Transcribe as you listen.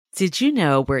Did you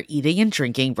know we're eating and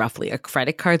drinking roughly a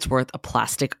credit card's worth of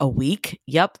plastic a week?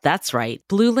 Yep, that's right.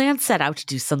 Blue Land set out to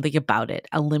do something about it,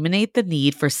 eliminate the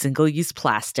need for single-use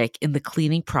plastic in the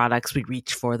cleaning products we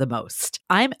reach for the most.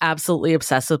 I'm absolutely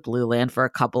obsessed with Blue Land for a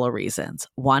couple of reasons.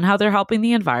 One, how they're helping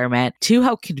the environment. Two,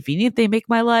 how convenient they make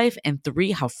my life. And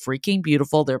three, how freaking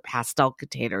beautiful their pastel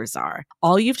containers are.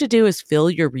 All you have to do is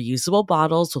fill your reusable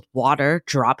bottles with water,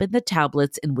 drop in the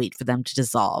tablets, and wait for them to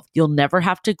dissolve. You'll never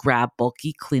have to grab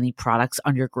bulky cleaning products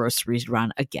on your groceries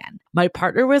run again. My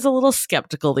partner was a little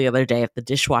skeptical the other day if the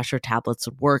dishwasher tablets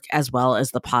would work as well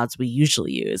as the pods we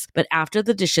usually use, but after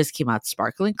the dishes came out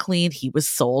sparkling clean, he was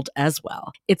sold as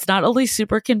well. It's not only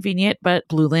super convenient, but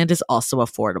Blue Land is also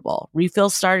affordable.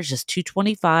 Refills start at just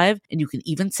 $2.25, and you can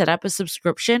even set up a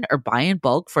subscription or buy in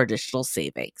bulk for additional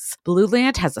savings. Blue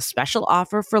Land has a special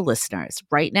offer for listeners.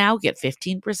 Right now, get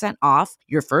 15% off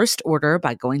your first order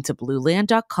by going to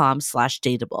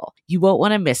blueland.com/dateable. You won't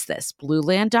want to miss this.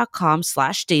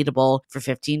 blueland.com/dateable for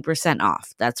 15%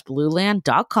 off. That's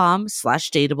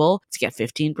blueland.com/dateable to get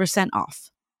 15% off.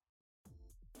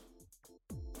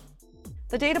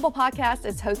 The Dateable podcast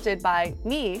is hosted by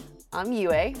me. I'm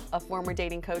Yue, a former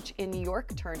dating coach in New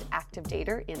York turned active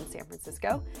dater in San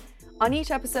Francisco. On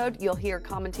each episode, you'll hear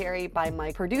commentary by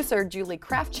my producer, Julie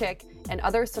Kraftchick, and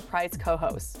other surprise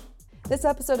co-hosts. This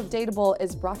episode of Dateable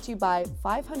is brought to you by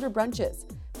 500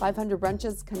 Brunches. 500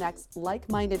 Brunches connects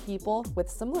like-minded people with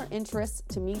similar interests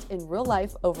to meet in real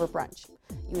life over brunch.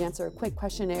 You answer a quick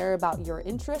questionnaire about your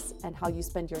interests and how you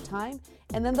spend your time,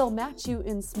 and then they'll match you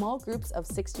in small groups of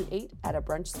 6 to 8 at a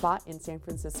brunch spot in San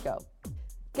Francisco.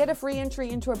 Get a free entry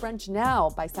into a brunch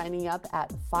now by signing up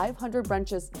at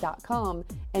 500brunches.com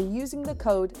and using the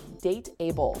code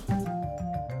DATEABLE.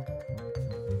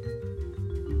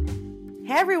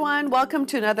 Hey everyone, welcome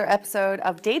to another episode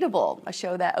of Dateable, a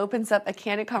show that opens up a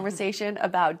candid conversation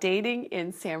about dating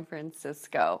in San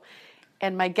Francisco.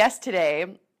 And my guest today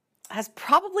has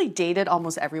probably dated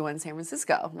almost everyone in San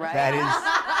Francisco, right?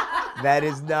 That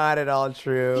is not at all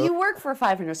true. You work for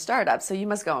 500 startups, so you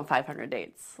must go on 500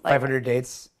 dates. 500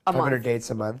 dates. 500 dates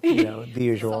a month, you know, the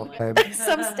usual.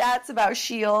 Some stats about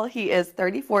Sheil. He is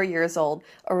 34 years old,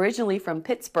 originally from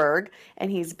Pittsburgh, and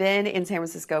he's been in San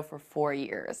Francisco for 4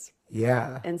 years.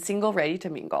 Yeah. And single, ready to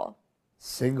mingle.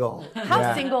 Single.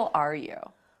 How single are you?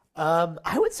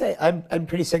 I would say I'm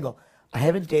pretty single. I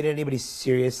haven't dated anybody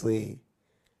seriously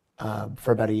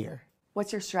for about a year.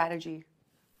 What's your strategy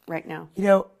right now? You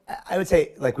know, I would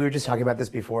say, like, we were just talking about this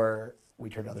before we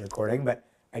turned on the recording, but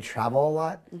I travel a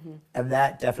lot, and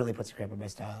that definitely puts a cramp in my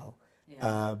style.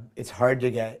 Yeah. It's hard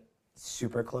to get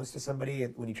super close to somebody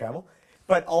when you travel,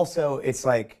 but also it's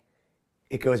like,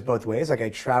 it goes both ways. Like, I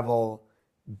travel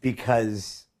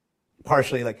because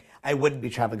partially, like, I wouldn't be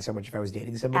traveling so much if I was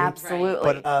dating somebody.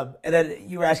 Absolutely. But, and then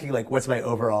you were asking, like, what's my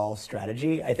overall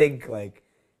strategy? I think, like,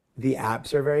 the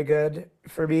apps are very good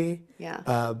for me.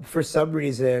 Yeah. For some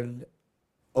reason,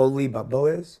 only Bumble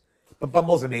is. But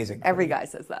Bumble's amazing. Every guy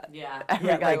says that. Yeah.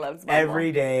 Every guy loves Bumble.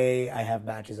 Every day I have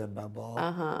matches on Bumble.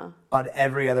 On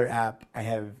every other app, I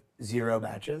have 0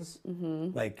 matches.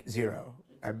 Like 0.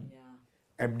 I'm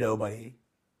nobody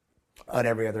on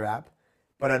every other app.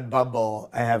 But on Bumble,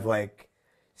 I have like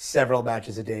several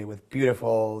matches a day with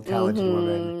beautiful, talented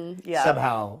women. Yeah.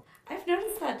 Somehow. I've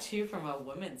noticed that too from a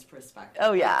woman's perspective.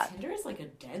 Oh, yeah. Tinder is like a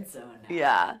dead zone now.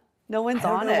 Yeah. No one's I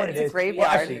don't on know it. what It's it a is. graveyard.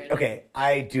 Well, actually, okay,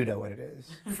 I do know what it is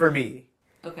for me.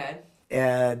 Okay.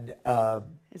 And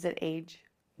Is it age?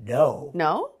 no,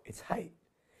 No? it's height.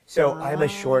 So I'm a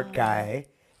short guy,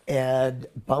 and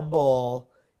Bumble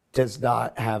does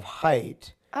not have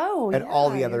height, Oh, and yeah, all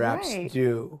the other you're apps right.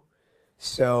 do.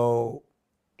 So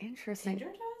Interesting.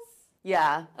 Tinder does?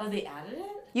 Yeah. Oh, they added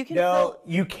it? You can no,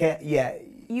 you can't. Yeah,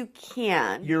 you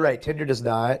can. you're right. Tinder does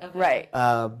not. Okay. Right.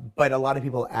 But a lot of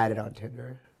people add it on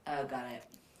Tinder. Oh, got it.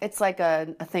 It's like a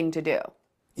thing to do.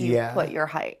 You Yeah. put your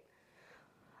height.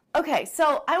 Okay,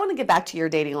 so I want to get back to your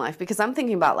dating life because I'm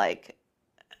thinking about like,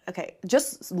 okay,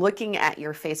 just looking at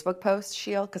your Facebook post,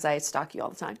 Sheil, because I stalk you all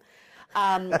the time.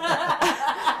 I'm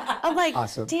like,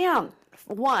 Awesome. damn.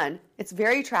 One, it's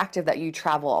very attractive that you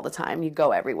travel all the time. You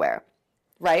go everywhere,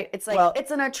 right? It's like Well-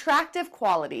 it's an attractive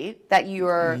quality that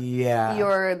you're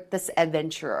this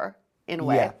adventurer in a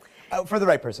way. Yeah, for the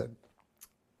right person.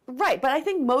 Right, but I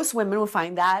think most women would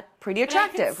find that pretty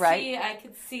attractive, right? I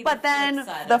could see But then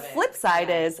the flip side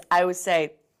is, I would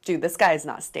say, dude, this guy is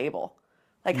not stable.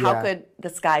 Like, how Yeah. could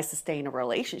this guy sustain a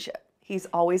relationship? He's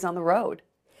always on the road.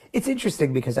 It's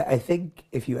interesting because I think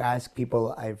if you ask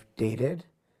people I've dated,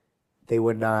 they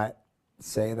would not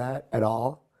say that at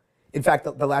all. In fact,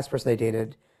 the last person I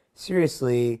dated,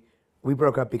 seriously, we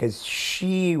broke up because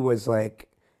she was like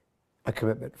a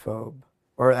commitment phobe,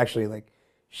 or actually like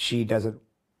she doesn't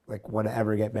like want to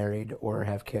ever get married or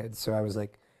have kids. So I was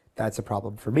like, that's a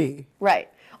problem for me. Right.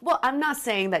 Well, I'm not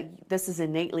saying that this is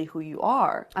innately who you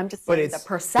are. I'm just But saying it's the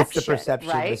perception. It's the perception,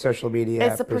 right? the social media.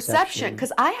 It's the perception.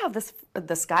 Because I have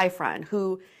this guy friend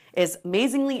who is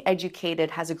amazingly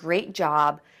educated, has a great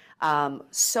job,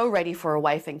 so ready for a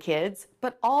wife and kids,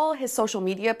 but all his social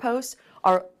media posts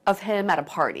are of him at a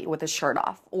party with his shirt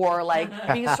off, or like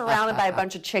being surrounded by a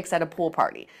bunch of chicks at a pool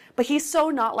party. But he's so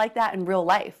not like that in real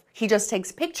life. He just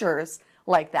takes pictures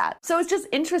like that. So it's just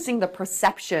interesting the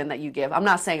perception that you give. I'm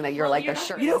not saying that you're like a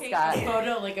shirtless guy. A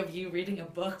photo like of you reading a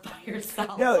book by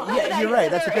yourself. No, yeah, you're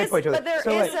right. That's a great point. But there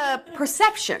is a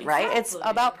perception, right? It's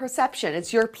about perception.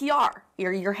 It's your PR.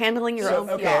 You're handling your own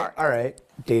okay, PR. all right,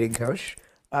 dating coach.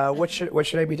 What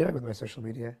should I be doing with my social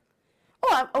media?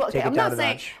 Okay.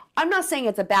 I'm not saying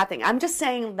it's a bad thing. I'm just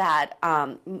saying that.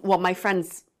 Well, my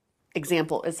friend's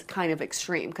example is kind of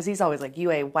extreme because he's always like,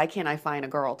 "Yue, why can't I find a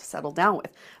girl to settle down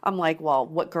with?" I'm like, "Well,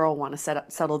 what girl want to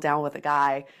settle down with a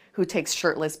guy who takes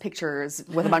shirtless pictures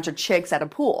with a bunch of chicks at a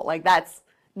pool? Like that's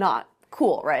not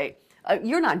cool, right?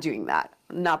 You're not doing that."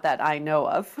 Not that I know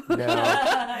of. No.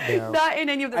 Not in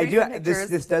any of the recent pictures.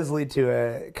 This does lead to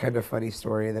a kind of funny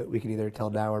story that we can either tell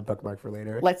now or bookmark for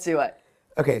later. Let's do it.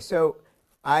 Okay, so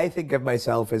I think of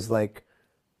myself as like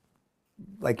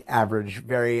average,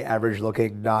 very average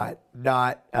looking, not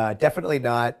definitely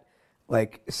not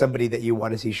like somebody that you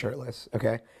want to see shirtless.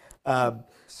 Okay,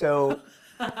 so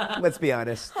let's be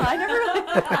honest. I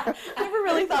never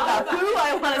really thought about who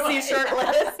I want to see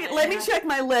shirtless. Let me check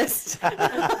my list.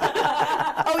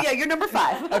 Oh yeah, you're number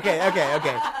 5.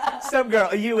 Okay. Some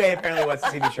girl, UA apparently wants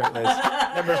to see me shirtless.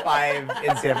 Number 5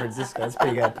 in San Francisco. That's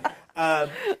pretty good.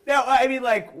 No, I mean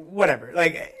like whatever.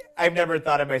 Like I've never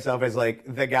thought of myself as like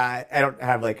the guy. I don't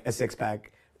have like a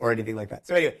 6-pack or anything like that.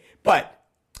 So anyway, but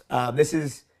this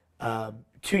is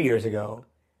 2 years ago.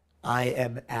 I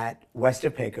am at West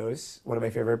of Pecos, one of my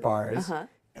favorite bars,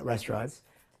 restaurants,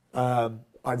 on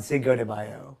Cinco de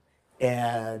Mayo.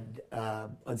 And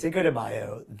on Cinco de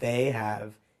Mayo, they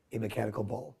have a mechanical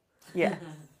bull. Yeah.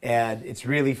 And it's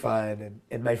really fun.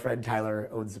 And my friend Tyler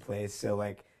owns the place. So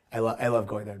like, I love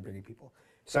going there and bringing people.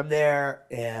 So I'm there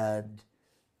and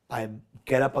I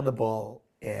get up on the bull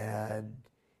and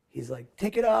he's like,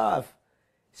 take it off.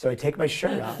 So I take my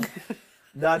shirt off.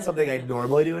 Not something I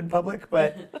normally do in public,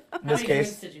 but in this case. How many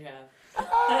drinks did you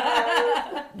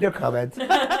have? No comment.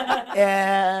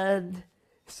 And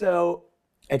so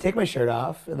I take my shirt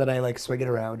off and then I like swing it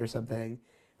around or something,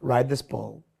 ride this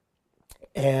bull,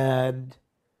 and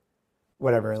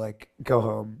whatever, like go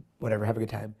home, whatever, have a good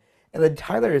time. And then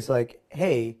Tyler is like,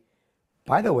 hey,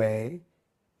 by the way,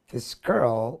 this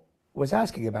girl was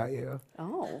asking about you.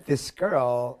 Oh. This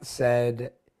girl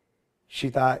said she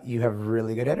thought you have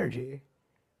really good energy.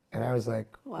 And I was like,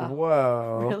 Wow.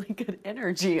 whoa. Really good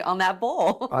energy on that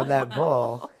bull. On that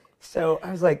bull. So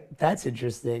I was like, that's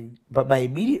interesting. But my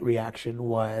immediate reaction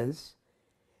was,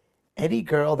 any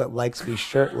girl that likes me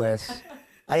shirtless,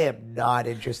 I am not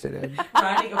interested in.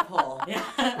 Riding a pole.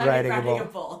 Yeah. Riding a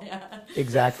bull. Yeah.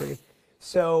 Exactly.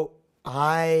 So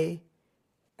I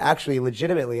actually,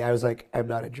 legitimately, I was like, I'm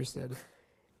not interested.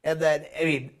 And then, I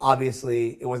mean,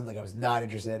 obviously, it wasn't like I was not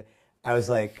interested. I was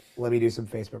like, let me do some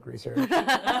Facebook research.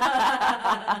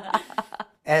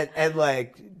 and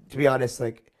like, to be honest,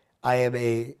 like, I am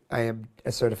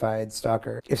a certified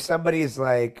stalker. If somebody's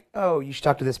like, oh, you should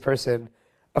talk to this person,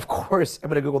 of course, I'm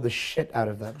going to Google the shit out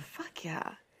of them. Fuck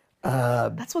yeah.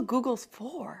 That's what Google's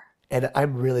for. And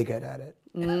I'm really good at it.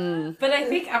 But I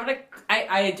think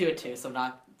I do it too, so I'm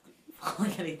not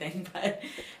following anything, but it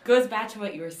goes back to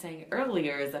what you were saying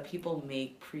earlier, is that people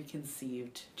make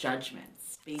preconceived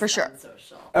judgments based For sure. on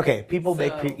social. Okay, people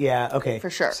make, okay. For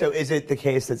sure. So is it the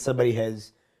case that somebody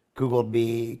has Googled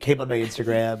me, came on my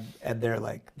Instagram, and they're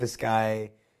like, this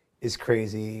guy is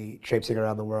crazy, traipsing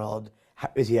around the world. How,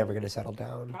 is he ever going to settle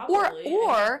down? Probably.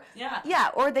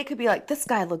 Or they could be like, this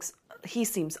guy he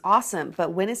seems awesome,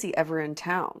 but when is he ever in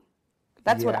town?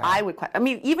 That's what Yeah. I would question. I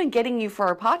mean, even getting you for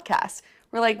a podcast,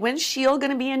 we're like, when's Shield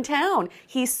going to be in town?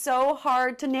 He's so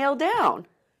hard to nail down.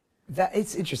 That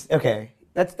it's interesting. Okay,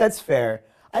 that's fair.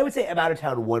 I would say I'm out of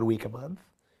town 1 week a month.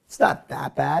 It's not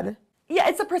that bad. Yeah,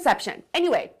 it's a perception.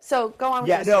 Anyway, so go on with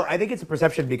Yeah, your no, story. I think it's a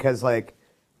perception because like,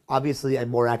 obviously I'm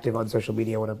more active on social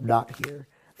media when I'm not here.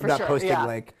 I'm For not sure, posting yeah.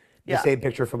 like the Yeah. same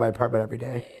picture from my apartment every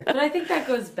day. But I think that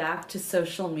goes back to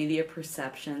social media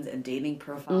perceptions and dating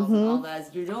profiles and all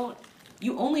that. Is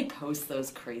you only post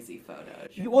those crazy photos.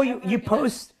 You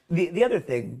post the other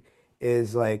thing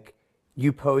is like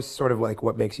you post sort of like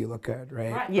what makes you look good,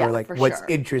 right? Right. Yeah, or like for what's sure.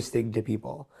 interesting to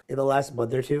people. In the last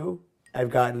month or two, I've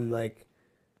gotten like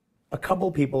a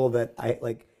couple people that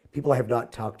people I have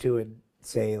not talked to in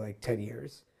say like 10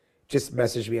 years just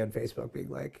messaged me on Facebook being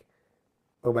like,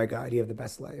 oh my God, you have the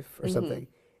best life or something.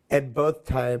 And both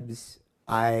times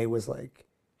I was like,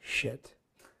 shit,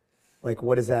 like,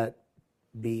 what does that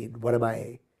mean? What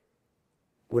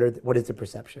is the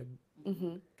perception?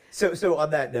 So on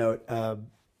that note,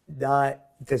 not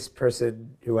this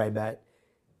person who I met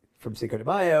from Cinco de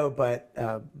Mayo, but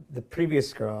the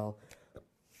previous girl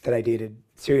that I dated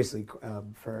seriously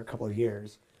for a couple of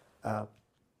years,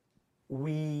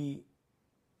 we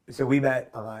met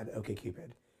on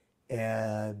OkCupid,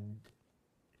 and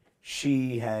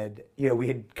she had, we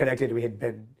had connected, we had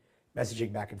been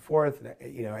messaging back and forth,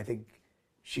 and, I think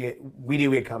we knew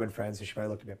we had common friends, so she probably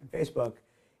looked me up on Facebook,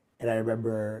 and I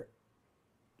remember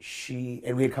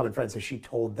and we had common friends, so she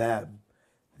told them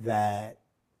that,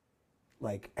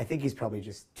 like, I think he's probably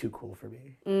just too cool for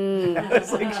me. I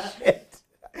was like, shit,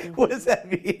 what does that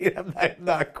mean? I'm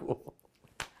not cool.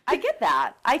 I get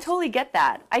that. I totally get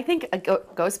that. I think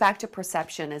it goes back to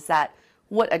perception, is that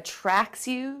what attracts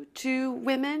you to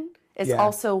women is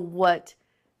also what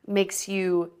makes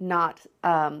you not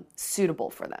suitable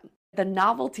for them. The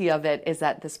novelty of it is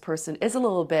that this person is a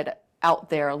little bit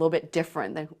out there, a little bit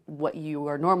different than what you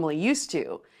are normally used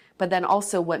to. But then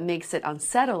also what makes it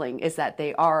unsettling is that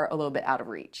they are a little bit out of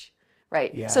reach,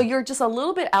 right? Yeah. So you're just a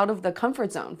little bit out of the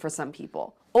comfort zone for some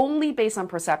people, only based on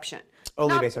perception.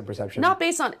 Based on perception. Not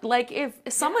based on, like, if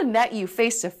someone met you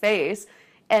face to face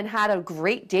and had a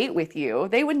great date with you,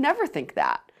 they would never think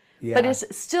that. Yeah. But it's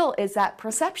still is that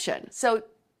perception. So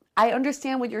I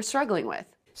understand what you're struggling with.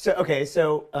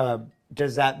 So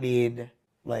does that mean,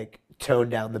 like, tone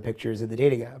down the pictures in the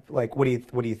dating app? Like, what do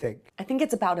you think? I think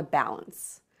it's about a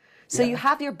balance. So you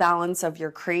have your balance of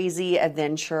your crazy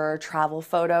adventure travel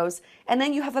photos, and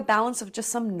then you have a balance of just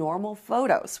some normal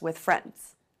photos with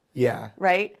friends. Yeah.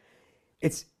 Right?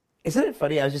 Isn't it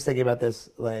funny? I was just thinking about this.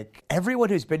 Like, everyone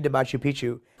who's been to Machu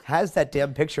Picchu has that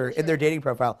damn picture in their dating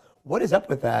profile. What is up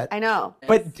with that? I know.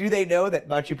 But do they know that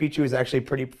Machu Picchu is actually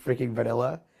pretty freaking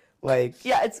vanilla? Like,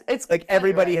 yeah, it's like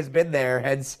everybody has been there,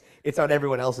 hence it's on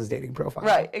everyone else's dating profile.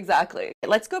 Right, exactly.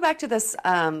 Let's go back to this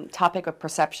topic of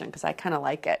perception, because I kind of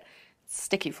like it. It's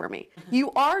sticky for me.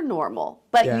 You are normal,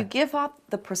 but you give off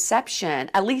the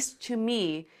perception, at least to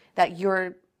me, that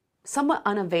you're somewhat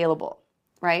unavailable,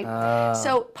 right?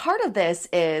 So part of this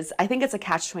is, I think it's a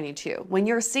catch-22. When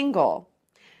you're single,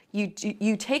 you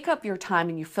take up your time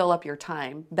and you fill up your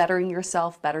time, bettering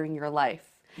yourself, bettering your life.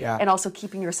 Yeah. And also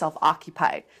keeping yourself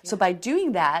occupied. Yeah. So by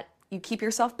doing that, you keep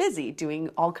yourself busy doing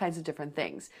all kinds of different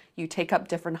things. You take up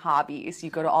different hobbies. You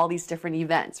go to all these different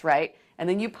events, right? And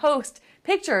then you post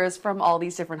pictures from all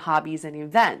these different hobbies and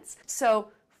events. So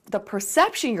the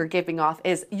perception you're giving off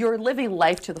is you're living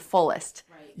life to the fullest.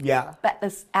 Right. Yeah. But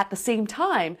at the same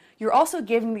time, you're also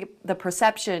giving the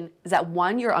perception is that,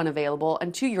 one, you're unavailable,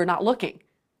 and two, you're not looking.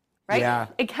 Right? Yeah.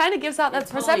 It kind of gives out that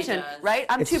perception, right?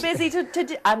 I'm too busy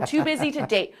to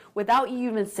date without you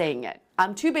even saying it.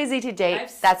 I'm too busy to date.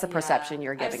 That's the perception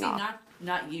you're giving off.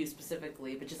 Not you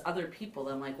specifically, but just other people.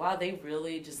 I'm like, wow, they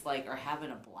really just like are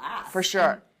having a blast. For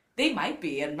sure. And they might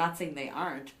be. I'm not saying they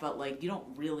aren't, but like you don't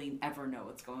really ever know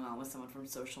what's going on with someone from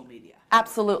social media.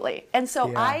 Absolutely. And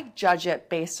so I judge it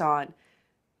based on,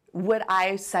 would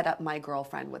I set up my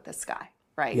girlfriend with this guy?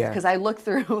 Right, because I look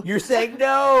through. You're saying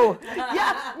no.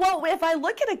 Yeah, well, if I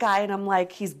look at a guy and I'm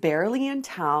like, he's barely in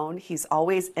town. He's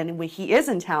always, and when he is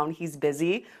in town, he's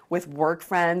busy with work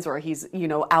friends, or he's,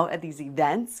 out at these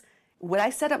events. Would I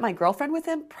set up my girlfriend with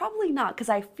him? Probably not, because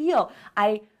I feel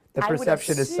the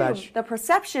perception is such. The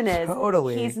perception is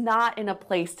totally. He's not in a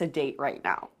place to date right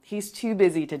now. He's too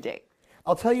busy to date.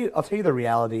 I'll tell you the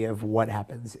reality of what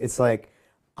happens. It's like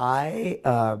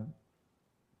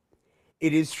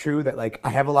it is true that, like, I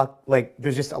have a lot, like,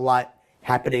 there's just a lot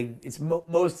happening. It's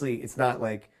mostly, it's not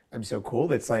like I'm so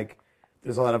cool. It's like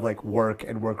there's a lot of, like,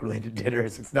 work-related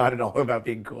dinners. It's not at all about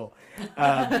being cool.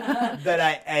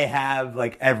 That I have,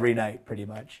 like, every night pretty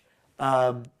much.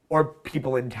 Or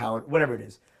people in town, whatever it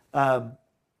is.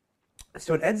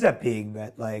 So it ends up being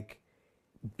that, like,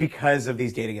 because of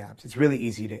these dating apps, it's really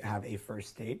easy to have a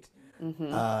first date.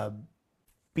 Mm-hmm.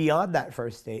 Beyond that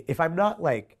first date, if I'm not,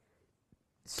 like,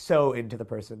 so into the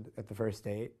person at the first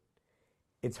date,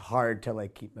 it's hard to,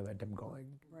 like, keep momentum going.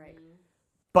 Right.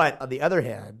 But on the other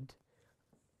hand,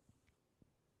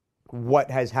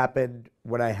 what has happened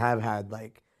when I have had,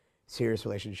 like, serious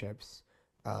relationships,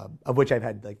 of which I've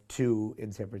had, like, 2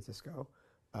 in San Francisco,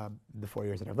 the 4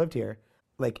 years that I've lived here,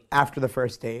 like, after the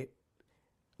first date,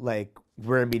 like,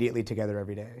 we're immediately together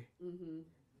every day. Mm-hmm.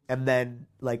 And then,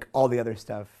 like, all the other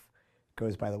stuff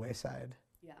goes by the wayside.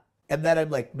 Yeah. And then I'm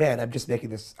like, man, I'm just making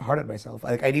this hard on myself.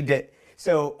 Like I need to.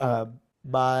 So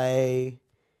my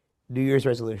New Year's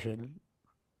resolution,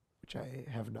 which I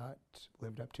have not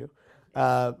lived up to.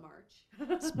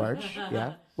 It's March,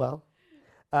 yeah. Well,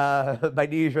 my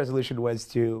New Year's resolution was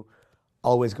to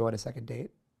always go on a second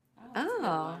date.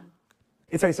 Oh.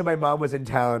 It's like, so my mom was in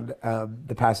town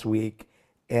the past week,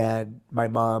 and my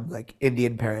mom, like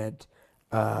Indian parent,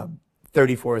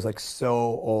 34 is like so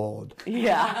old.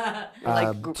 Yeah.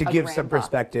 To give some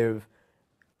perspective,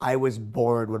 I was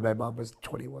born when my mom was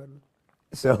 21.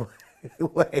 So,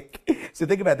 so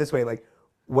think about it this way, like,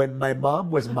 when my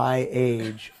mom was my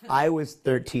age, I was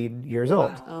 13 years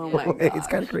old. Oh my God. It's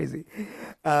kind of crazy.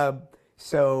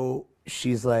 So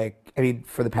she's like, I mean,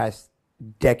 for the past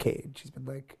decade, she's been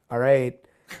like, all right,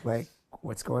 like,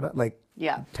 what's going on? Like,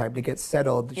 Yeah. time to get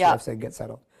settled. She Yeah. loves saying get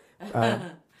settled.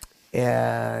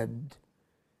 And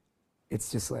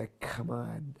it's just like, come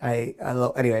on.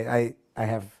 Anyway, I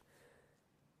have,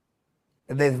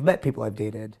 and they've met people I've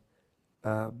dated.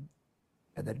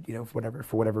 And then,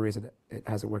 for whatever reason, it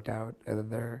hasn't worked out. And then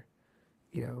they're,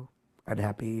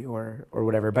 unhappy or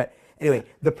whatever. But anyway,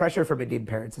 the pressure from Indian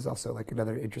parents is also like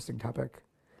another interesting topic.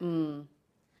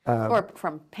 Or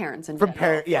from parents in From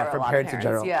general. from parents in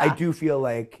general. Yeah. I do feel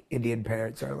like Indian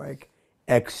parents are like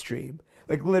extreme.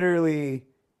 Like literally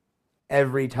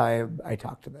every time I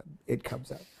talk to them, it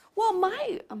comes up. Well,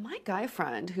 my guy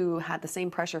friend who had the same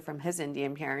pressure from his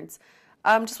Indian parents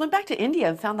just went back to India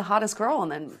and found the hottest girl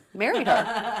and then married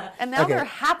her. And now Okay. they're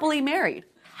happily married.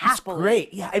 Happily.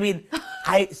 Great. Yeah. I mean,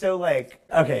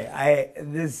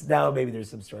 now maybe there's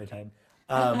some story time.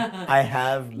 I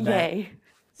have met Yay.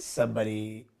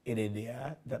 somebody in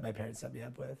India that my parents set me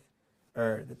up with,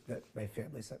 or that my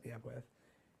family set me up with.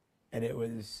 And it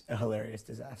was a hilarious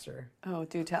disaster. Oh,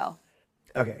 do tell.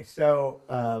 Okay, so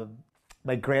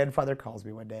my grandfather calls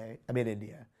me one day. I'm in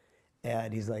India,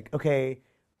 and he's like, "Okay,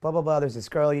 blah blah blah. There's this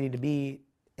girl you need to meet,"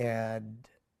 and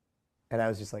I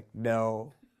was just like,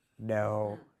 "No,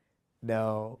 not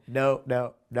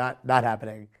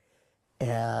happening."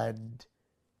 And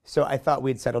so I thought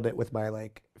we'd settled it with my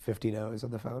like 50 no's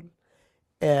on the phone,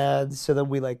 and so then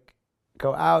we like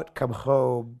go out, come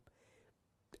home,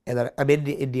 and then I'm in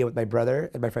India with my brother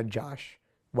and my friend Josh,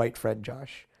 white friend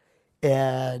Josh.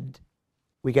 And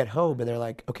we get home and they're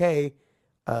like, okay,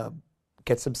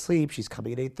 get some sleep. She's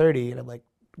coming at 8:30. And I'm like,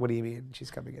 what do you mean she's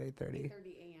coming at 8:30?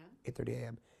 8:30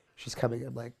 a.m. She's coming.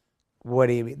 I'm like, what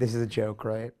do you mean? This is a joke,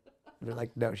 right? And they're like,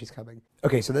 no, she's coming.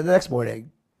 Okay, so then the next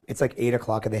morning, it's like 8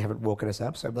 o'clock and they haven't woken us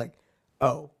up. So I'm like,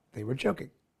 oh, they were joking.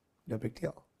 No big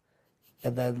deal.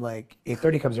 And then like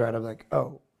 8:30 comes around. I'm like,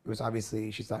 oh, it was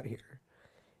obviously she's not here.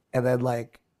 And then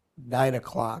like 9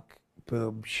 o'clock,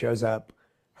 boom, shows up.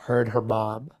 Heard her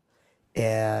mom,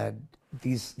 and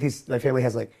these my family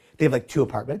has like, they have like 2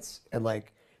 apartments, and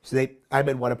like, so I'm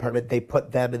in one apartment, they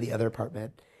put them in the other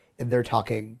apartment, and they're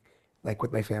talking like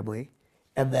with my family,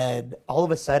 and then all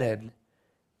of a sudden,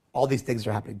 all these things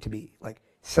are happening to me. Like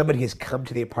somebody has come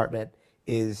to the apartment,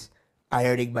 is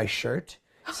ironing my shirt,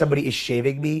 somebody is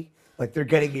shaving me, like they're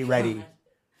getting me ready.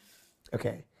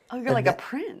 Okay. Oh, you're like a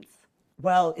prince.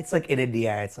 Well, it's like in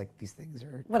India, it's like these things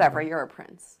are. Whatever, you're a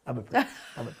prince. I'm a prince.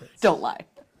 Don't lie.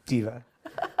 Diva.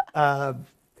 And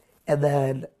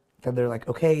then they're like,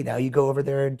 okay, now you go over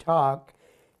there and talk.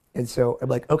 And so I'm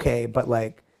like, okay, but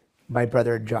like my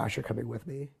brother and Josh are coming with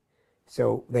me.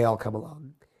 So they all come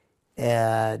along.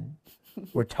 And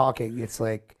we're talking. It's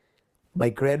like my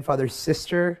grandfather's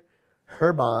sister,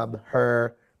 her mom,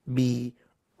 her, me,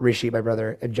 Rishi, my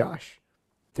brother, and Josh.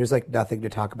 There's like nothing to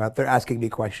talk about. They're asking me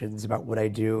questions about what I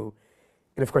do.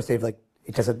 And of course they've like,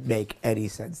 it doesn't make any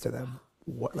sense to them.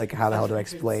 What, like how the hell do I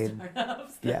explain?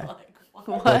 Yeah.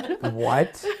 What? Like,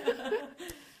 what?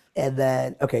 And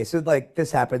then, okay, so like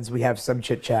this happens, we have some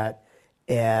chit chat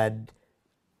and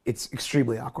it's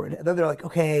extremely awkward. And then they're like,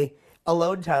 okay,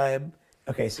 alone time.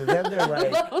 Okay, so then they're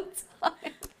like,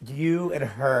 you and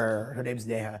her name's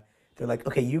Neha. They're like,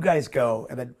 okay, you guys go.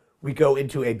 And then we go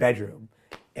into a bedroom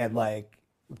and like,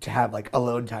 to have like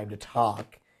alone time to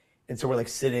talk. And so we're like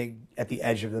sitting at the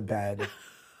edge of the bed.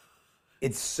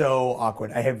 It's so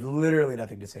awkward. I have literally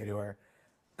nothing to say to her.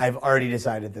 I've already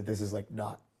decided that this is like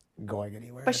not going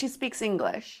anywhere. But she speaks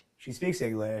English. She speaks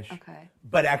English. Okay.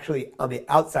 But actually on the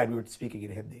outside we were speaking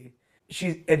in Hindi.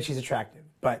 She's attractive.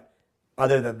 But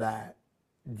other than that,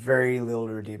 very little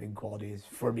redeeming qualities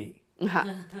for me.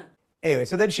 Anyway,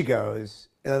 so then she goes,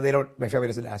 and then my family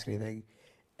doesn't ask anything.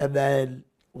 And then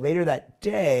later that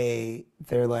day,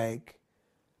 they're like,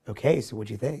 okay, so what'd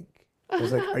you think? I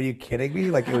was like, are you kidding me?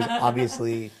 Like, it was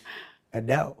obviously a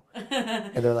no.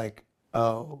 And they're like,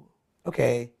 oh,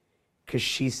 okay. Because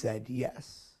she said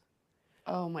yes.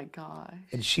 Oh my gosh.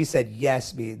 And she said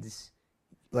yes means,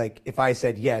 like, if I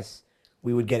said yes,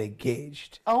 we would get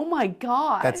engaged. Oh my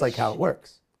gosh. That's like how it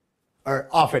works. Or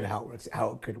often how it works,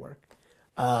 how it could work.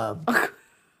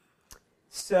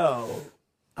 So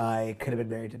I could have been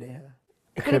married to Neha.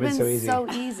 It could have been so easy. so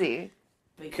easy.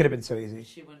 Could have been so easy.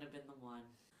 She wouldn't have been the one.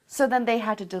 So then they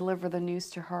had to deliver the news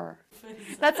to her.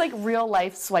 That's like real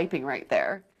life swiping right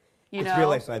there. You know? It's real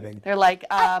life swiping. They're like,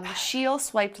 Sheil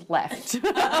swiped left.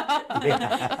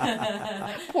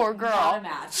 Poor girl. Not a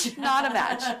match. Not a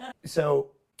match.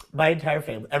 So my entire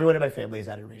family, everyone in my family is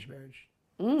out of arranged marriage.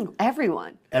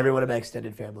 Everyone. Everyone in my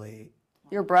extended family.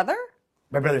 Your brother?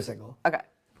 My brother's single. Okay.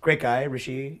 Great guy,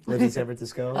 Rishi, lives in San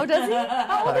Francisco. Oh, does he?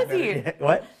 How old is he?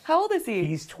 What? How old is he?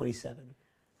 He's 27.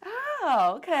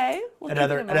 Oh, okay. We'll keep it in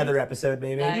mind. Another episode,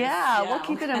 maybe. Yeah, we'll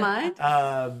keep it in mind.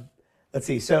 Let's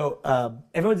see. So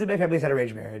everyone's in my family's had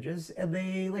arranged marriages, and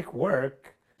they like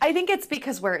work. I think it's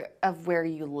because of where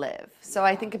you live. So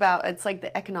I think about it's like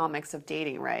the economics of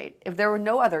dating, right? If there were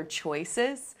no other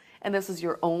choices and this was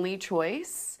your only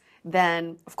choice,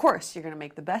 then of course you're going to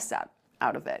make the best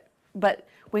out of it. But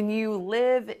when you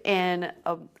live in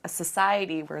a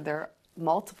society where there are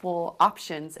multiple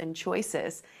options and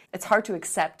choices, it's hard to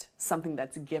accept something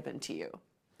that's given to you,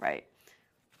 right?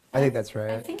 I think that's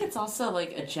right. I think it's also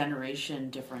like a generation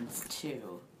difference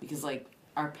too, because like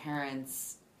our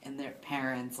parents and their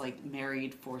parents like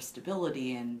married for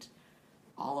stability and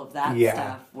all of that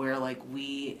stuff, where like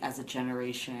we as a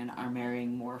generation are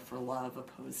marrying more for love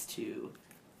opposed to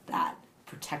that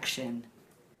protection.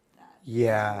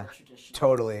 Yeah,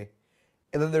 totally.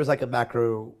 And then there's like a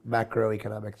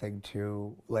macroeconomic thing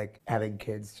too, like having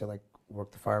kids to like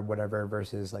work the farm, whatever,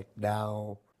 versus like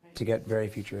now to get very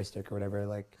futuristic or whatever,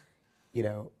 like, you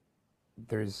know,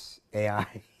 there's AI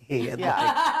and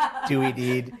like, do we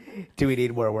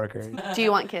need more workers? Do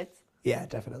you want kids? Yeah,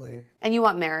 definitely. And you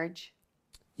want marriage?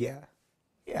 Yeah.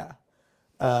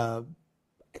 I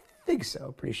think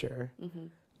so, pretty sure.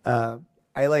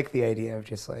 I like the idea of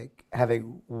just like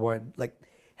having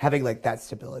like that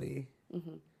stability.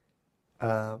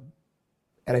 And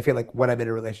I feel like when I'm in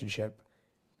a relationship,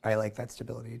 I like that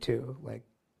stability too. Like,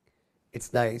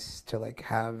 it's nice to like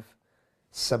have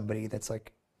somebody that's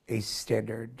like a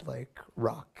standard like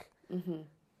rock in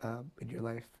your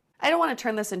life. I don't want to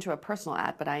turn this into a personal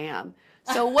ad, but I am.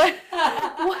 So what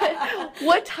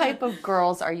type of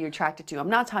girls are you attracted to? I'm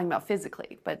not talking about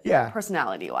physically, but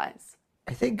personality-wise.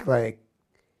 I think like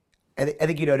I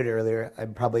think you noted earlier,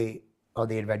 I'm probably on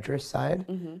the adventurous side.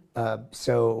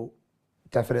 So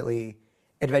definitely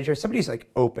adventurous. Somebody's like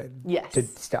open to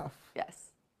stuff. Yes.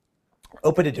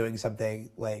 Open to doing something.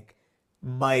 Like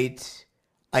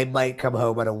I might come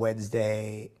home on a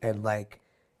Wednesday and like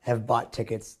have bought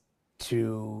tickets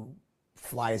to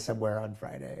fly somewhere on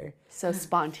Friday. So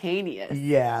spontaneous.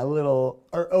 Yeah, a little,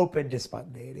 or open to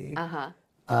spontaneity.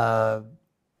 So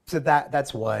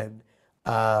that's one.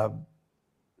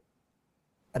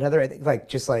 Another, I think, like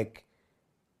just like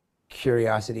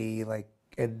curiosity, like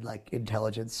and like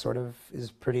intelligence, sort of, is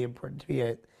pretty important to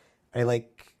me. I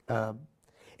like, and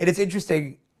it's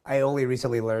interesting. I only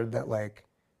recently learned that like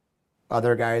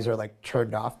other guys are like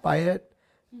turned off by it.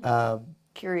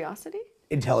 Curiosity?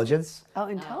 Intelligence. Oh,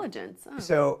 intelligence. Oh.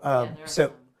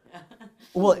 So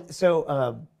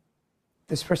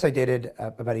this person I dated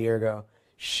about a year ago,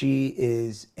 she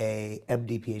is a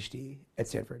MD PhD at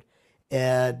Stanford,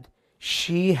 and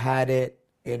she had it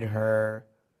in her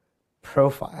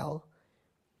profile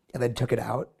and then took it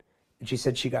out. And she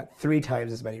said she got 3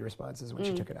 times as many responses when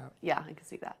she took it out. Yeah, I can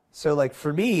see that. So like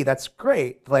for me, that's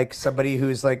great. Like somebody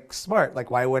who's like smart, like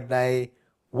why wouldn't I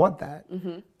want that?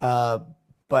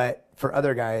 But for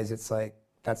other guys, it's like,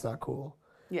 that's not cool.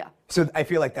 Yeah. So I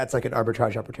feel like that's like an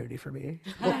arbitrage opportunity for me.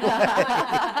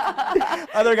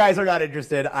 Other guys are not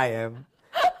interested. I am.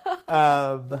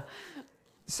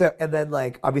 So, and then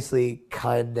like, obviously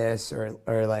kindness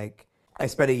or like, I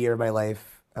spent a year of my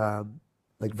life,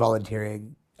 like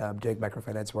volunteering, doing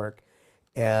microfinance work.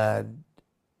 And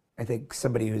I think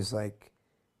somebody who's like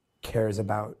cares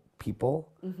about people,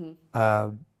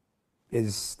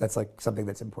 that's like something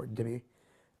that's important to me.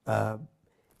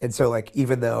 And so like,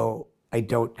 even though I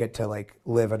don't get to like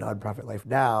live a nonprofit life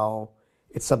now,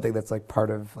 it's something that's like part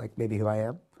of like maybe who I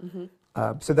am.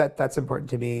 So that's important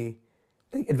to me.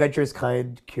 I think adventurous,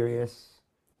 kind, curious,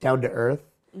 down to earth.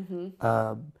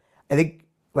 I think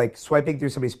like swiping through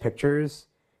somebody's pictures,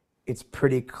 it's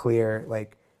pretty clear,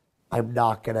 like I'm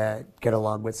not gonna get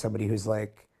along with somebody who's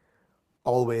like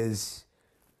always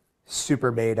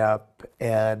super made up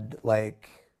and like,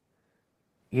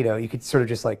 you know, you could sort of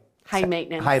just like high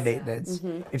maintenance.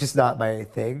 It's just not my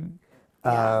thing.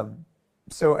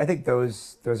 So I think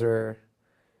those are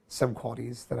some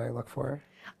qualities that I look for.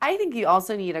 I think you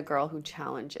also need a girl who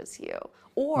challenges you,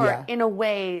 or Yeah. in a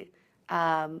way,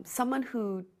 someone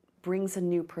who brings a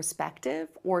new perspective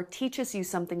or teaches you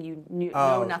something you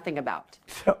know nothing about.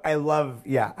 So I love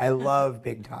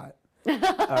being taught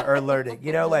or learning.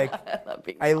 You know, like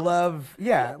I love,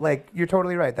 like you're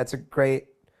totally right. That's a great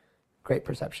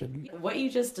perception. What you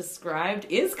just described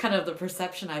is kind of the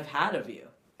perception I've had of you.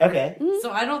 Okay.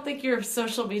 So I don't think your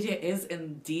social media is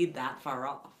indeed that far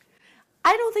off.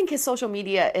 I don't think his social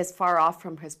media is far off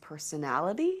from his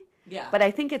personality. Yeah. But I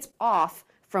think it's off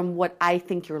from what I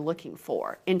think you're looking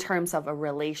for in terms of a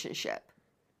relationship,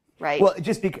 right? Well,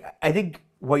 just because I think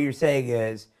what you're saying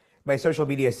is my social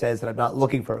media says that I'm not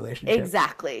looking for a relationship.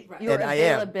 Exactly. Right. Your And I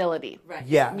am. availability. Right.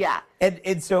 Yeah. Yeah.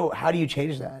 And so how do you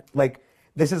change that? Like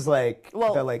this is like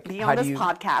Well, the, like be how on do this you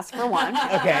podcast for one.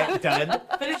 Okay, done.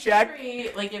 But it's Check.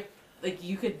 very, if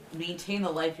you could maintain the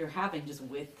life you're having just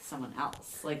with someone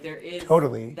else. Like there is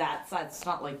Totally. that side. It's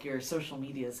not like your social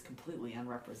media is completely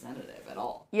unrepresentative at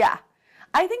all. Yeah.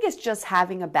 I think it's just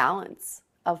having a balance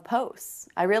of posts.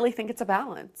 I really think it's a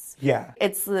balance. Yeah.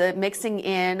 It's the mixing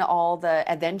in all the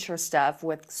adventure stuff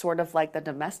with sort of like the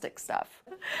domestic stuff.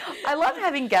 I love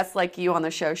having guests like you on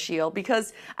the show, Sheil,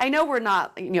 because I know we're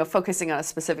not, focusing on a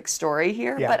specific story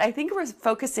here, Yeah. but I think we're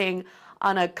focusing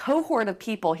on a cohort of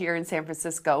people here in San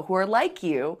Francisco who are like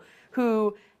you,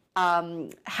 who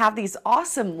have these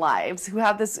awesome lives, who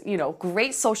have this,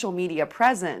 great social media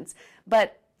presence,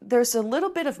 but there's a little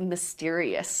bit of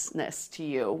mysteriousness to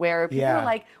you where people Yeah. are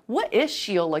like, what is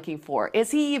Sheil looking for?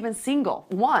 Is he even single?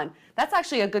 One, that's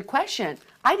actually a good question.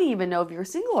 I didn't even know if you're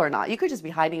single or not. You could just be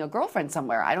hiding a girlfriend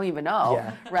somewhere. I don't even know.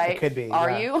 Yeah, Right? it could be, Are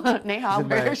yeah. you? Neha, in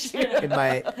where my, is she? in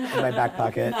my back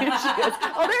pocket. She is.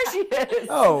 Oh, there she is.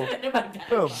 Oh,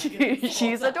 boom.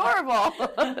 She's adorable.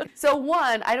 So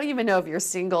one, I don't even know if you're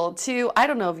single. Two, I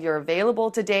don't know if you're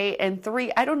available to date. And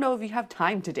three, I don't know if you have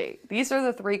time to date. These are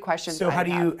the three questions. So I how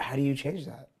do have. you change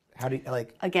that? How do you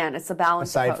like Again, it's a balance.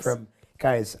 aside post. from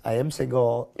guys, I am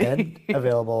single and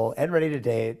available and ready to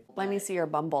date. Let me see your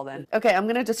Bumble then. Okay, I'm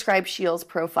going to describe Sheil's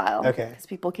profile. Okay. Because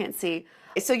people can't see.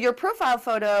 So your profile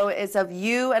photo is of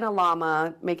you and a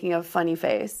llama making a funny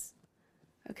face.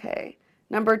 Okay.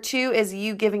 Number 2 is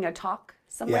you giving a talk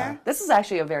somewhere. Yeah. This is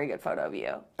actually a very good photo of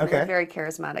you. Okay. You're very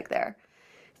charismatic there.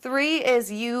 3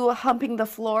 is you humping the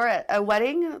floor at a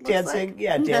wedding. it looks Dancing, like.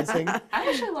 yeah, dancing. I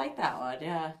actually like that one.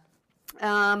 Yeah.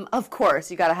 Of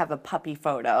course, you got to have a puppy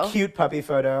photo. Cute puppy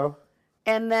photo.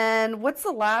 And then what's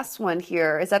the last one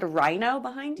here? Is that a rhino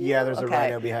behind you? Yeah, there's a Okay.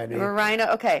 rhino behind me. A rhino,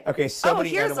 okay. Okay, so many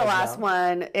here's the animals last now.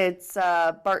 one. It's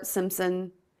Bart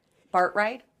Simpson. Bart,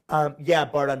 right? Yeah,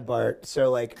 Bart on Bart. So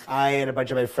like I and a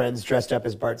bunch of my friends dressed up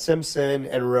as Bart Simpson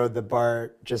and rode the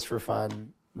Bart just for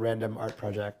fun, random art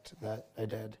project that I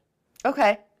did.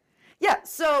 Okay. Yeah,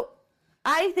 so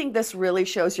I think this really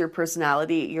shows your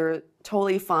personality. You're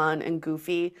totally fun and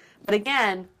goofy. But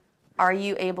again, are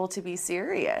you able to be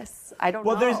serious? I don't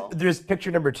Well, know. there's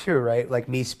picture number 2, right? Like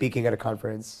me speaking at a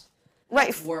conference.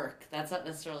 Right. Work. That's not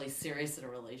necessarily serious in a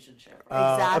relationship.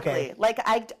 Exactly. okay. Like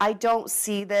I don't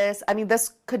see this. I mean,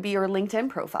 this could be your LinkedIn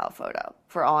profile photo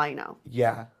for all I know.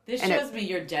 Yeah. This And shows me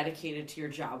you're dedicated to your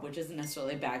job, which isn't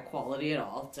necessarily bad quality at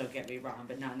all. Don't get me wrong,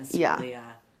 but not necessarily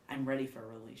I'm ready for a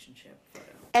relationship photo.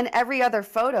 And every other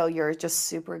photo, you're just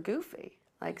super goofy.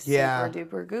 Like super Yeah.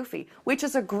 duper goofy, which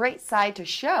is a great side to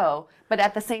show, but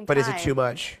at the same But time, is it too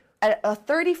much? a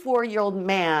 34-year-old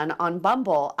man on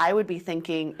Bumble, I would be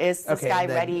thinking, is this Okay, guy and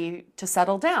then- ready to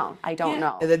settle down? I don't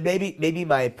know. And then maybe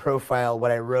my profile, what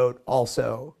I wrote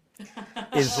also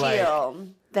is like Sheil,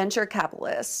 venture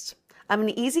capitalist. I'm an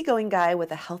easygoing guy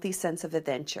with a healthy sense of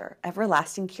adventure,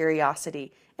 everlasting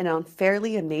curiosity, and an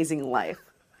unfairly amazing life.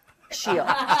 Sheil,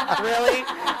 really?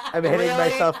 I'm hitting Really?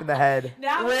 myself in the head.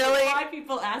 Now Really? why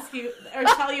people ask you or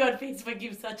tell you on Facebook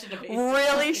you've such an amazing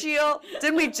Really, Sheil?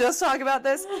 Didn't we just talk about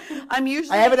this? I'm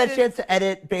usually. I haven't had a chance to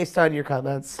edit based on your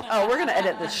comments. Oh, we're gonna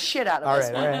edit the shit out of All this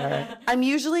right, one. all right. I'm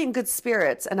usually in good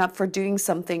spirits and up for doing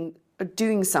something.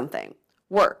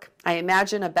 Work. I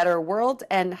imagine a better world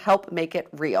and help make it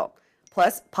real.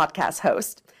 Plus, podcast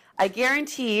host. I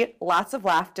guarantee lots of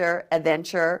laughter,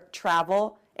 adventure,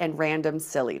 travel, and random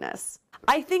silliness.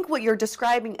 I think what you're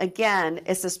describing again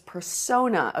is this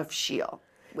persona of Sheil.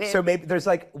 So maybe there's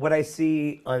like what I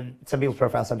see on some people's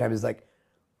profiles sometimes is like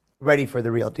ready for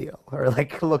the real deal or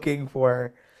like looking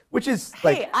for, which is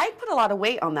like, Hey, I put a lot of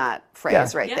weight on that phrase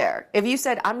Yeah. right Yeah. there. If you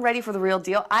said, I'm ready for the real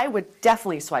deal, I would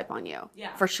definitely swipe on you.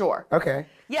 Yeah. For sure. okay.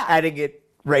 Yeah. Adding it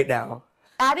right now.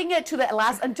 Adding it to the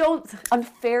last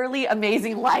unfairly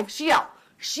amazing life. Sheil,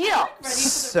 Sheil.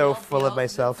 So full of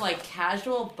myself. It's like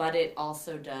casual, but it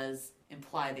also does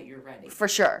imply that you're ready. For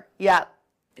sure. Yeah.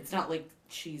 It's not like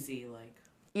cheesy, like.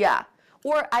 Yeah.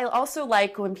 Or I also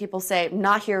like when people say,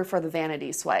 not here for the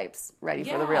vanity swipes, ready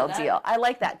for the real deal. I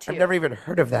like that too. I've never even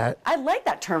heard of that. I like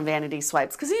that term, vanity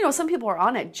swipes, because, some people are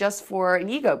on it just for an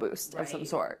ego boost of some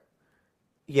sort.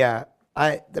 Yeah,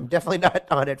 I'm definitely not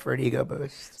on it for an ego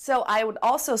boost. So I would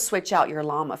also switch out your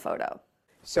llama photo.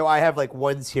 So I have like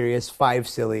 1 serious, 5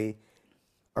 silly,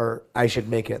 or I should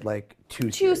make it like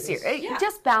 2 serious. 2 serious. Yeah.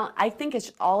 Just balance. I think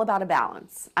it's all about a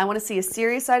balance. I want to see a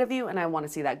serious side of you, and I want to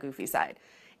see that goofy side.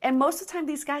 And most of the time,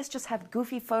 these guys just have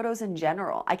goofy photos in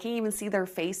general. I can't even see their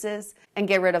faces and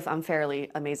get rid of Unfairly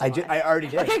Amazing Life. I already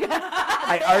did.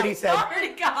 I already said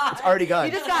it's already gone.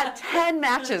 You just got 10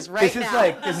 matches right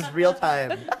now. This is real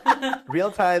time.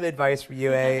 Real time advice from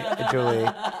Yue and Julie.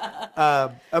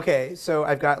 Okay, so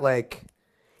I've got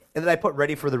and then I put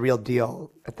ready for the real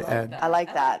deal at the end. I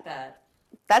like that.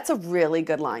 That's a really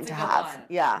good line to have. Line.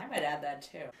 Yeah. I might add that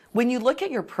too. When you look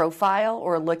at your profile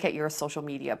or look at your social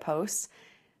media posts,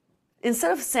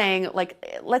 instead of saying,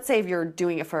 let's say if you're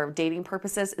doing it for dating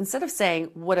purposes, instead of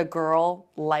saying, would a girl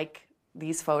like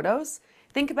these photos,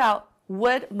 think about,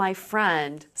 would my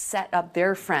friend set up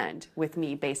their friend with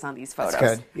me based on these photos?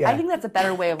 That's good. Yeah. I think that's a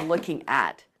better way of looking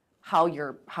at how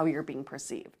you're being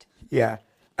perceived. Yeah.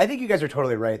 I think you guys are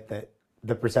totally right that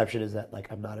the perception is that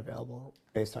I'm not available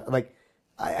based on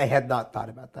I had not thought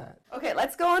about that. Okay,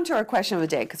 let's go on to our question of the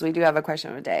day, because we do have a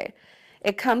question of the day.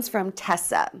 It comes from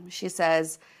Tessa. She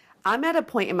says, I'm at a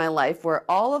point in my life where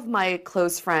all of my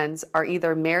close friends are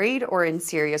either married or in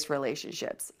serious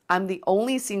relationships. I'm the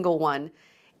only single one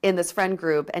in this friend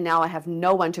group, and now I have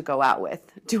no one to go out with.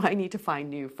 Do I need to find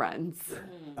new friends?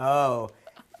 Oh,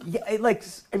 yeah.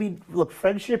 Look,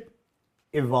 friendship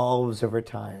evolves over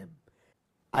time.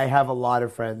 I have a lot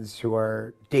of friends who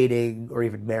are dating or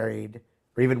even married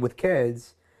or even with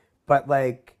kids, but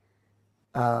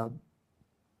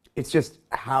it's just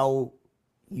how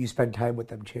you spend time with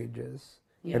them changes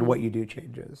and what you do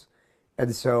changes.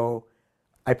 And so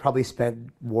I probably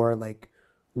spend more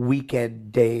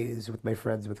weekend days with my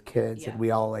friends with kids and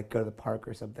we all go to the park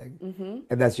or something. Mm-hmm.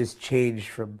 And that's just changed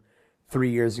from 3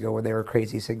 years ago when they were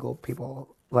crazy single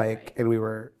people, and we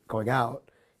were going out.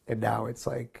 And now it's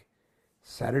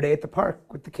Saturday at the park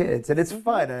with the kids. And it's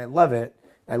fun and I love it.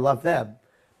 I love them.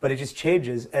 But it just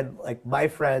changes. And my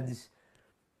friends,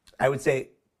 I would say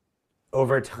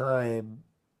over time,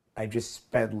 I just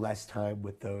spend less time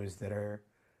with those that are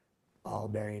all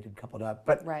married and coupled up.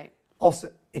 But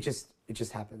also, it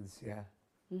just happens, yeah.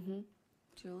 Mm-hmm.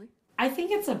 Julie? I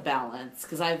think it's a balance,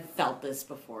 because I've felt this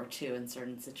before, too, in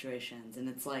certain situations. And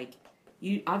it's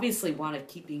you obviously want to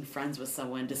keep being friends with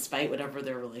someone despite whatever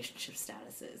their relationship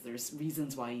status is. There's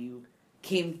reasons why you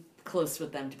came close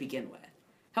with them to begin with.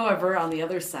 However, on the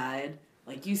other side,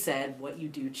 like you said, what you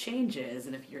do changes.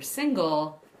 And if you're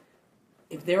single,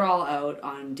 if they're all out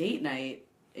on date night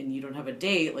and you don't have a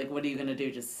date, what are you going to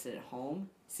do? Just sit at home?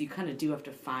 So you kind of do have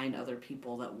to find other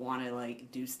people that want to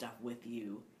do stuff with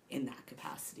you in that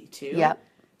capacity too. Yep.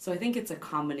 So I think it's a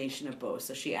combination of both.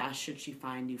 So she asked, should she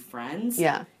find new friends?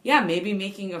 Yeah. Yeah, maybe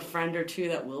making a friend or two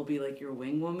that will be your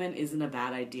wing woman isn't a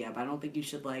bad idea. But I don't think you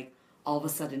should all of a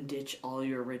sudden ditch all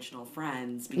your original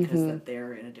friends because that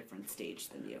they're in a different stage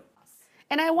than you.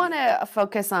 And I want to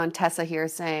focus on Tessa here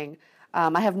saying,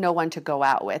 I have no one to go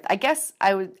out with. I guess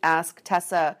I would ask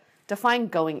Tessa, define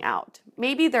going out.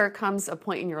 Maybe there comes a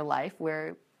point in your life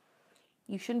where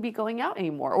you shouldn't be going out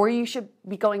anymore, or you should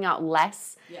be going out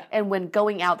less. Yeah. And when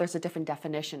going out, there's a different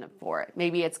definition for it.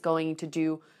 Maybe it's going to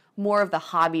do more of the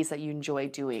hobbies that you enjoy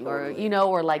doing, totally.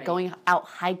 Or going out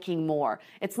hiking more.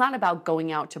 It's not about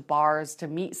going out to bars to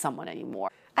meet someone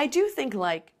anymore. I do think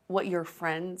what your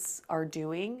friends are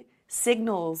doing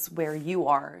signals where you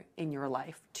are in your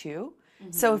life too.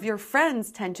 Mm-hmm. So if your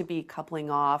friends tend to be coupling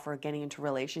off or getting into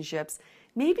relationships,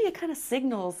 maybe it kind of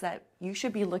signals that you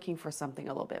should be looking for something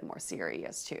a little bit more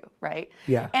serious too, right?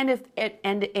 Yeah. And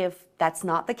if that's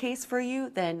not the case for you,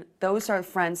 then those are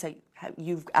friends that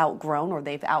you've outgrown or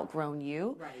they've outgrown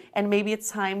you. Right. And maybe it's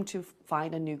time to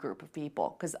find a new group of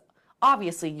people, because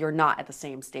obviously you're not at the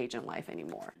same stage in life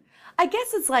anymore. I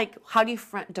guess it's how do you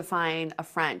define a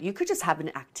friend? You could just have an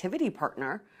activity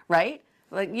partner, right?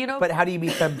 But how do you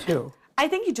meet them too? I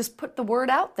think you just put the word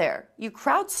out there. You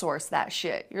crowdsource that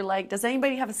shit. You're does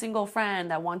anybody have a single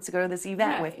friend that wants to go to this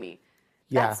event with me?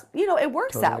 Yeah. It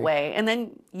works totally. that way. And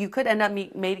then you could end up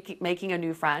making a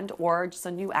new friend or just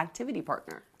a new activity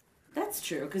partner. That's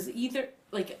true, because either,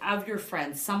 of your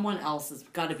friends, someone else has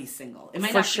got to be single. It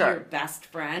might For not sure. be your best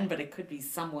friend, but it could be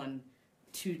someone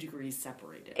 2 degrees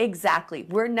separated. Exactly.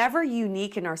 We're never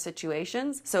unique in our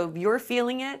situations. So if you're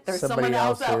feeling it, there's Somebody someone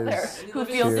else out there else's who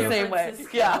feels the same way.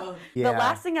 Yeah. The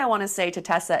last thing I want to say to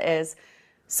Tessa is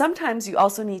sometimes you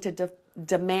also need to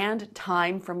demand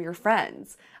time from your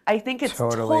friends. I think it's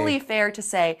totally fair to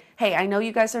say, hey, I know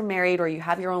you guys are married or you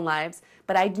have your own lives,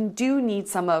 but I do need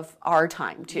some of our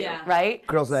time too, right?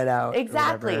 Girls' night out.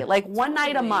 Exactly. Like one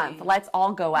night a month, let's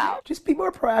all go out. Just be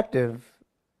more proactive.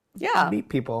 Yeah. Meet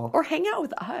people. Or hang out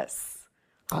with us.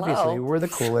 Obviously, we're the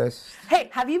coolest. Hey,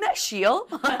 have you met Sheil?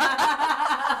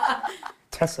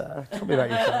 Tessa, tell me about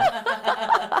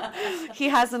yourself. He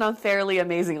has an unfairly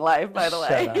amazing life, by the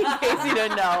way, in case you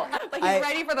didn't know. But he's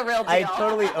ready for the real deal. I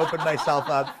totally opened myself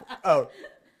up.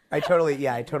 I totally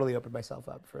opened myself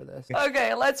up for this.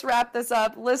 Okay, let's wrap this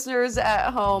up. Listeners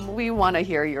at home, we want to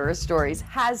hear your stories.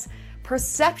 Has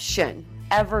perception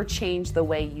ever changed the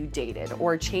way you dated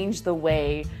or changed the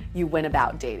way you went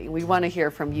about dating? We want to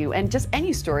hear from you and just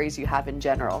any stories you have in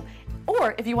general.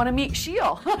 Or if you want to meet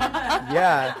Sheil.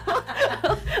 Yeah.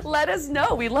 Let us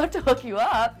know. We'd love to hook you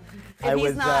up.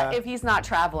 If he's not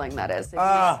traveling, that is.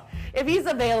 If he's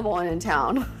available and in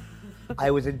town. I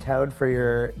was in town for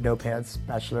your No Pants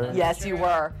Bachelor. Yes, you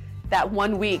were. That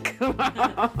 1 week.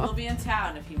 He'll be in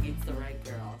town if he meets the right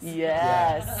girls.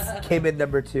 Yes. Came in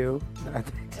number 2.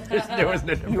 There was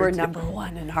no number 2. You were number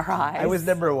 1 in our eyes. I was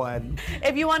number 1.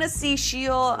 If you want to see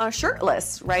Sheil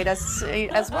shirtless, write us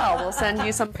as well. We'll send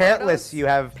you some Pantless, photos. You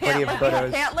have plenty of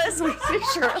photos. Pantless, we see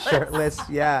shirtless. Shirtless,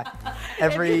 yeah.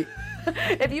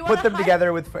 If you put them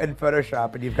together in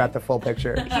Photoshop and you've got the full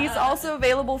picture. He's also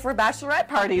available for bachelorette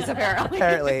parties, apparently.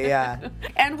 Apparently, yeah.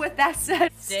 And with that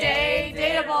said, stay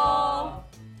dateable.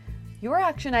 Your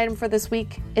action item for this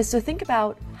week is to think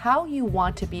about how you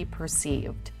want to be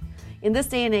perceived. In this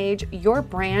day and age, your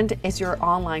brand is your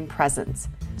online presence.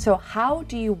 So how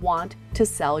do you want to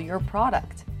sell your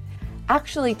product?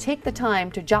 Actually take the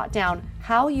time to jot down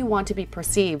how you want to be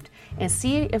perceived and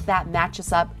see if that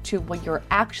matches up to what you're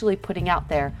actually putting out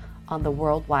there on the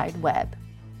World Wide Web.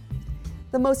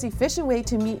 The most efficient way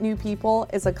to meet new people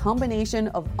is a combination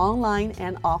of online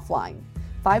and offline.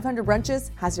 500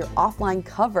 Brunches has your offline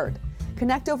covered.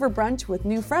 Connect over brunch with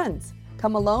new friends.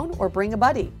 Come alone or bring a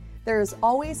buddy. There is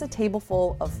always a table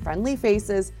full of friendly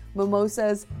faces,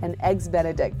 mimosas, and eggs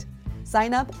Benedict.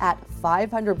 Sign up at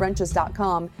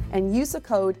 500brunches.com and use the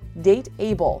code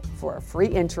DATEABLE for a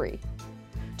free entry.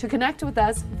 To connect with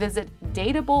us, visit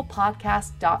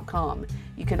dateablepodcast.com.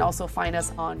 You can also find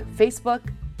us on Facebook,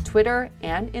 Twitter,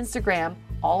 and Instagram,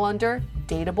 all under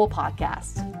Dateable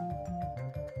Podcast.